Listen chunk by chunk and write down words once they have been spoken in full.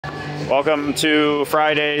Welcome to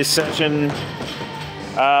Friday's session.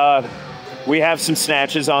 We have some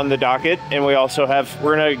snatches on the docket, and we also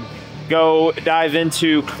we're gonna go dive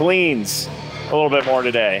into cleans a little bit more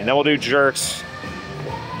today, and then we'll do jerks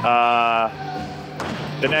the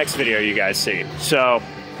next video you guys see. So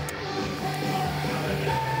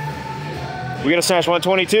we gotta snatch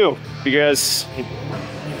 122 because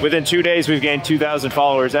within 2 days we've gained 2,000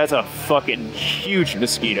 followers. That's a fucking huge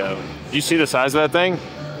mosquito. Did you see the size of that thing?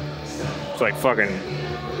 It's like fucking.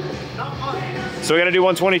 So we gotta do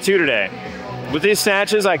 122 today. With these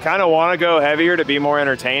snatches, I kind of want to go heavier to be more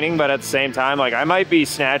entertaining, but at the same time, like, I might be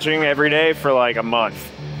snatching every day for like a month.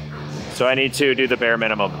 So I need to do the bare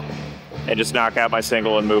minimum and just knock out my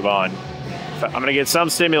single and move on. I'm gonna get some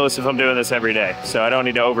stimulus if I'm doing this every day, so I don't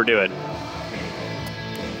need to overdo it.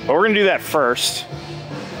 But we're gonna do that first,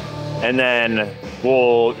 and then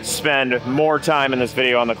we'll spend more time in this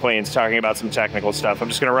video on the cleans talking about some technical stuff. I'm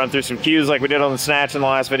just gonna run through some cues like we did on the snatch in the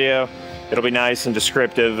last video. It'll be nice and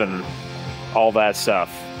descriptive and all that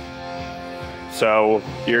stuff. So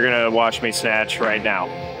you're gonna watch me snatch right now.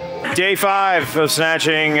 Day 5 of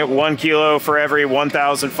snatching 1 kilo for every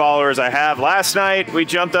 1,000 followers I have. Last night we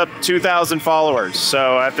jumped up 2,000 followers,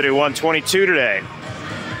 so I have to do 122 today.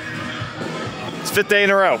 It's 5th day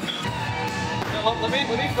in a row. Let me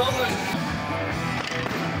film this.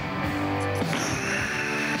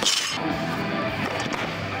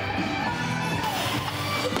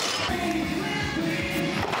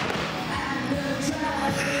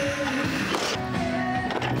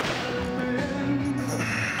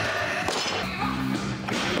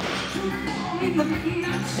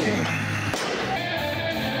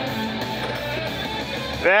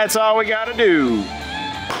 That's all we gotta do.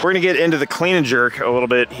 We're gonna get into the clean and jerk a little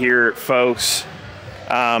bit here, folks.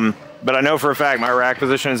 But I know for a fact my rack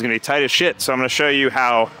position is gonna be tight as shit, so I'm gonna show you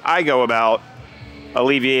how I go about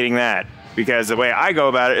alleviating that, because the way I go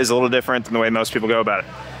about it is a little different than the way most people go about it.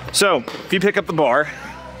 So if you pick up the bar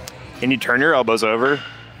and you turn your elbows over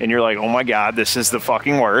and you're like, oh my God, this is the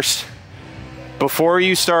fucking worst. Before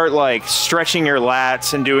you start like stretching your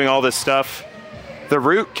lats and doing all this stuff, the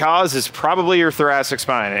root cause is probably your thoracic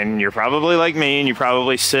spine, and you're probably like me and you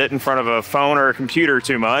probably sit in front of a phone or a computer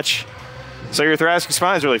too much. So your thoracic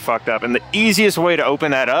spine is really fucked up. And the easiest way to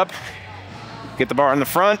open that up, get the bar in the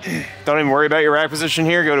front, don't even worry about your rack position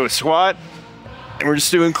here, go to a squat, and we're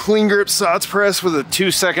just doing clean grip SOTS press with a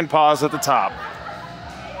 2-second pause at the top.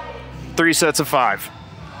 3 sets of 5.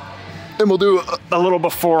 And we'll do a little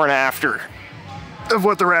before and after of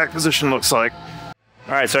what the rack position looks like.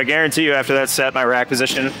 All right, so I guarantee you after that set, my rack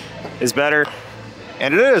position is better,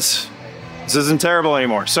 and it is. This isn't terrible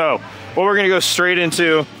anymore. So what we're gonna go straight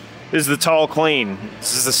into is the tall clean.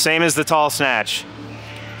 This is the same as the tall snatch.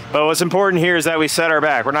 But what's important here is that we set our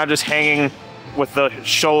back. We're not just hanging with the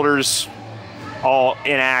shoulders all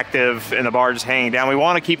inactive and the bar just hanging down. We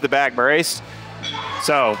wanna keep the back braced.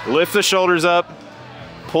 So lift the shoulders up,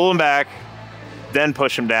 pull them back, then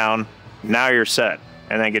push them down. Now you're set.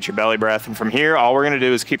 And then get your belly breath. And from here, all we're gonna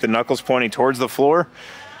do is keep the knuckles pointing towards the floor,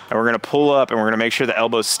 and we're gonna pull up and we're gonna make sure the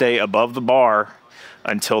elbows stay above the bar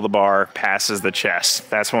until the bar passes the chest.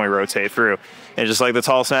 That's when we rotate through. And just like the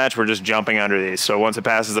tall snatch, we're just jumping under these. So once it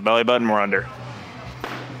passes the belly button, we're under.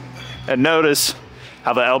 And notice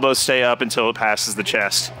how the elbows stay up until it passes the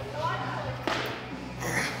chest.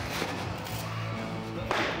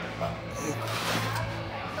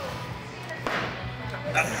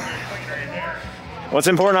 What's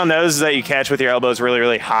important on those is that you catch with your elbows really,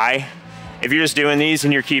 really high. If you're just doing these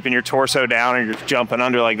and you're keeping your torso down and you're jumping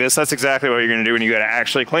under like this, that's exactly what you're gonna do when you go to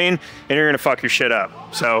actually clean, and you're gonna fuck your shit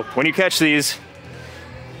up. So when you catch these,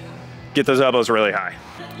 get those elbows really high.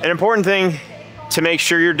 An important thing to make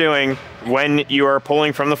sure you're doing when you are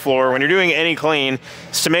pulling from the floor, when you're doing any clean,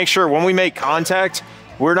 is to make sure when we make contact,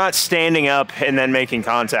 we're not standing up and then making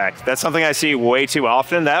contact. That's something I see way too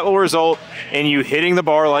often. That will result in you hitting the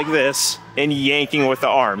bar like this and yanking with the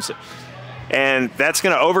arms. And that's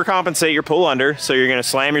gonna overcompensate your pull under, so you're gonna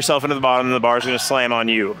slam yourself into the bottom and the bar's gonna slam on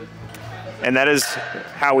you. And that is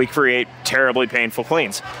how we create terribly painful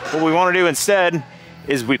cleans. What we wanna do instead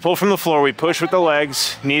is we pull from the floor, we push with the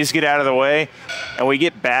legs, knees get out of the way, and we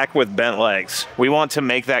get back with bent legs. We want to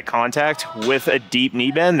make that contact with a deep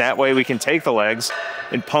knee bend. That way we can take the legs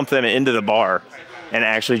and pump them into the bar and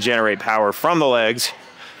actually generate power from the legs,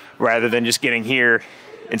 rather than just getting here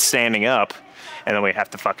and standing up, and then we have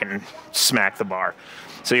to fucking smack the bar.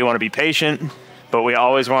 So you wanna be patient, but we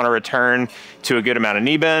always wanna return to a good amount of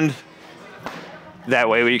knee bend. That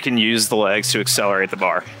way we can use the legs to accelerate the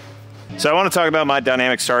bar. So I want to talk about my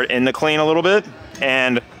dynamic start in the clean a little bit,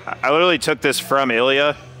 and I literally took this from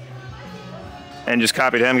Ilya. and just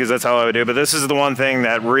copied him because that's how I would do. But this is the one thing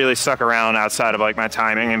that really stuck around outside of like my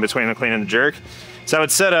timing in between the clean and the jerk. So I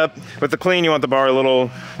would set up with the clean, you want the bar a little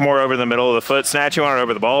more over the middle of the foot. Snatch, you want it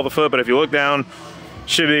over the ball of the foot, but if you look down,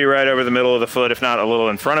 should be right over the middle of the foot, if not a little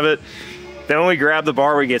in front of it. Then when we grab the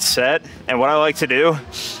bar, we get set. And what I like to do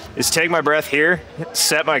is take my breath here,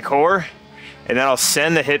 set my core, and then I'll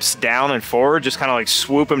send the hips down and forward, just kind of like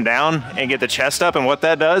swoop them down and get the chest up. And what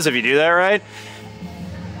that does, if you do that right,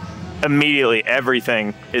 immediately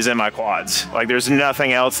everything is in my quads. Like there's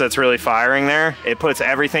nothing else that's really firing there. It puts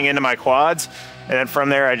everything into my quads. And then from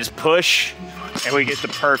there, I just push and we get the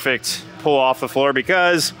perfect pull off the floor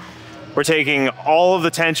because we're taking all of the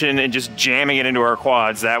tension and just jamming it into our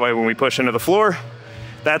quads. That way, when we push into the floor,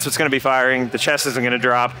 that's what's gonna be firing. The chest isn't gonna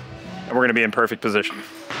drop and we're gonna be in perfect position.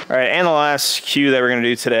 All right, and the last cue that we're gonna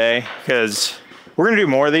do today, because we're gonna do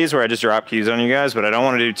more of these where I just drop cues on you guys, but I don't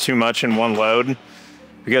wanna do too much in one load.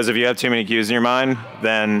 Because if you have too many cues in your mind,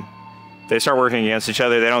 then they start working against each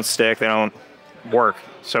other. They don't stick, they don't work.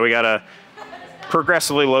 So we gotta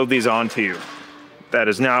progressively load these onto you. That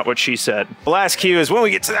is not what she said. The last cue is when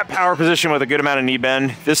we get to that power position with a good amount of knee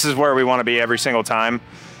bend. This is where we wanna be every single time.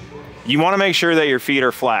 You wanna make sure that your feet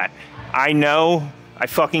are flat. I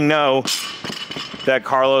fucking know that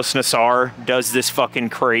Carlos Nassar does this fucking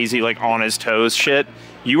crazy, like on his toes shit.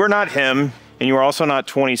 You are not him. And you are also not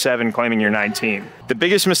 27 claiming you're 19. The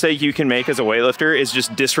biggest mistake you can make as a weightlifter is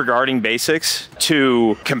just disregarding basics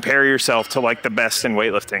to compare yourself to like the best in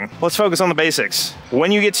weightlifting. Let's focus on the basics.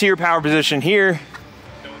 When you get to your power position here,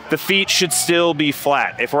 the feet should still be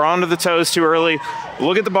flat. If we're onto the toes too early,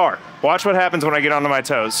 look at the bar. Watch what happens when I get onto my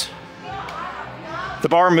toes. The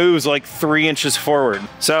bar moves like 3 inches forward.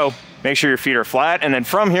 So make sure your feet are flat. And then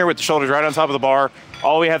from here with the shoulders right on top of the bar,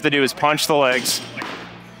 all we have to do is punch the legs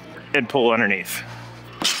and pull underneath.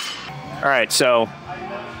 All right, so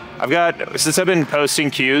since I've been posting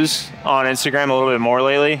cues on Instagram a little bit more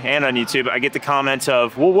lately and on YouTube, I get the comments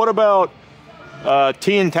of, well, what about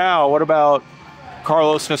Tien Tao? What about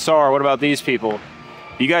Carlos Nassar? What about these people?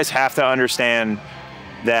 You guys have to understand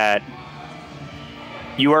that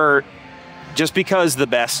just because the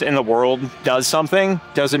best in the world does something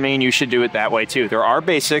doesn't mean you should do it that way too. There are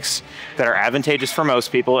basics that are advantageous for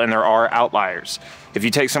most people and there are outliers. If you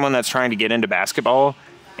take someone that's trying to get into basketball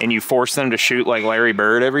and you force them to shoot like Larry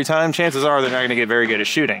Bird every time, chances are they're not gonna get very good at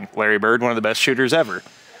shooting. Larry Bird, one of the best shooters ever,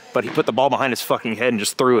 but he put the ball behind his fucking head and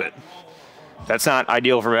just threw it. That's not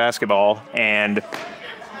ideal for basketball, and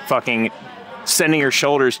fucking sending your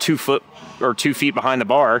shoulders 2 feet behind the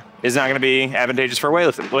bar is not gonna be advantageous for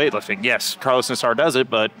weightlifting. Yes, Carlos Nassar does it,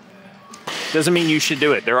 but doesn't mean you should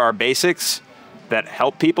do it. There are basics that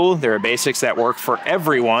help people. There are basics that work for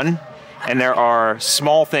everyone. And there are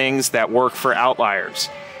small things that work for outliers.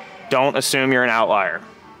 Don't assume you're an outlier.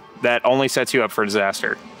 That only sets you up for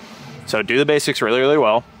disaster. So do the basics really, really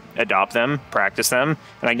well, adopt them, practice them,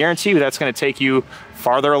 and I guarantee you that's gonna take you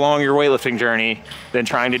farther along your weightlifting journey than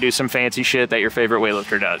trying to do some fancy shit that your favorite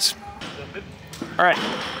weightlifter does. All right,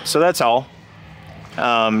 so that's all.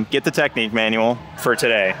 Get the technique manual for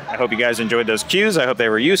today. I hope you guys enjoyed those cues. I hope they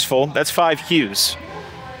were useful. That's 5 cues.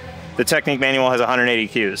 The technique manual has 180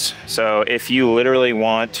 cues. So if you literally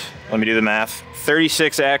want, let me do the math,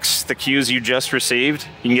 36x the cues you just received,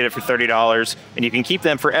 you can get it for $30 and you can keep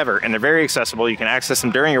them forever. And they're very accessible. You can access them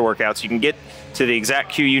during your workouts. You can get to the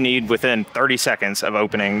exact cue you need within 30 seconds of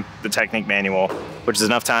opening the technique manual, which is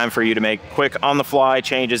enough time for you to make quick on the fly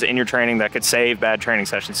changes in your training that could save bad training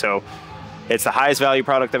sessions. So it's the highest value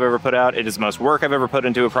product I've ever put out. It is the most work I've ever put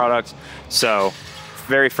into a product. So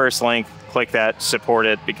very first link, click that, support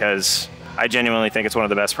it, because I genuinely think it's one of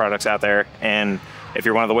the best products out there. And if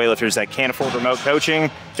you're one of the weightlifters that can't afford remote coaching,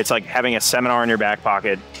 it's like having a seminar in your back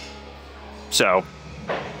pocket. So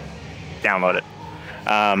download it.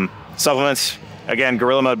 Supplements, again,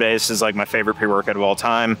 Gorilla Mode Base is like my favorite pre-workout of all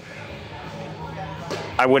time.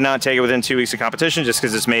 I would not take it within 2 weeks of competition just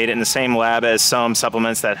because it's made in the same lab as some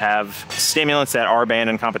supplements that have stimulants that are banned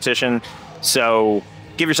in competition. So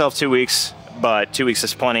give yourself 2 weeks, but 2 weeks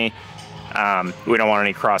is plenty. We don't want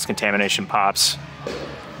any cross-contamination pops.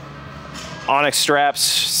 Onyx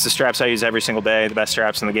straps, it's the straps I use every single day, the best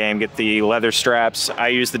straps in the game. Get the leather straps. I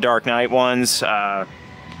use the Dark Knight ones.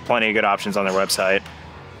 Plenty of good options on their website.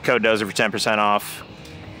 Code Dozer for 10% off.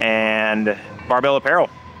 And Barbell Apparel.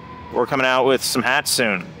 We're coming out with some hats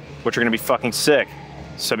soon, which are gonna be fucking sick.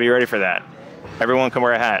 So be ready for that. Everyone can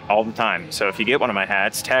wear a hat all the time. So if you get one of my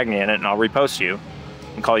hats, tag me in it and I'll repost you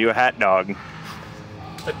and call you a hat dog.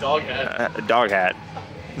 A dog hat. A dog hat.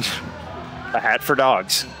 A hat for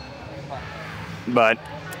dogs. But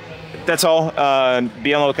that's all.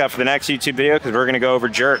 Be on the lookout for the next YouTube video because we're going to go over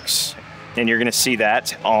jerks. and you're gonna see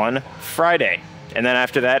that on Friday. And then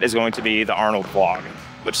after that is going to be the Arnold vlog,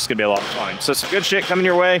 which is gonna be a lot of fun. So some good shit coming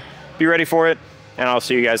your way. Be ready for it, and I'll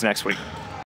see you guys next week.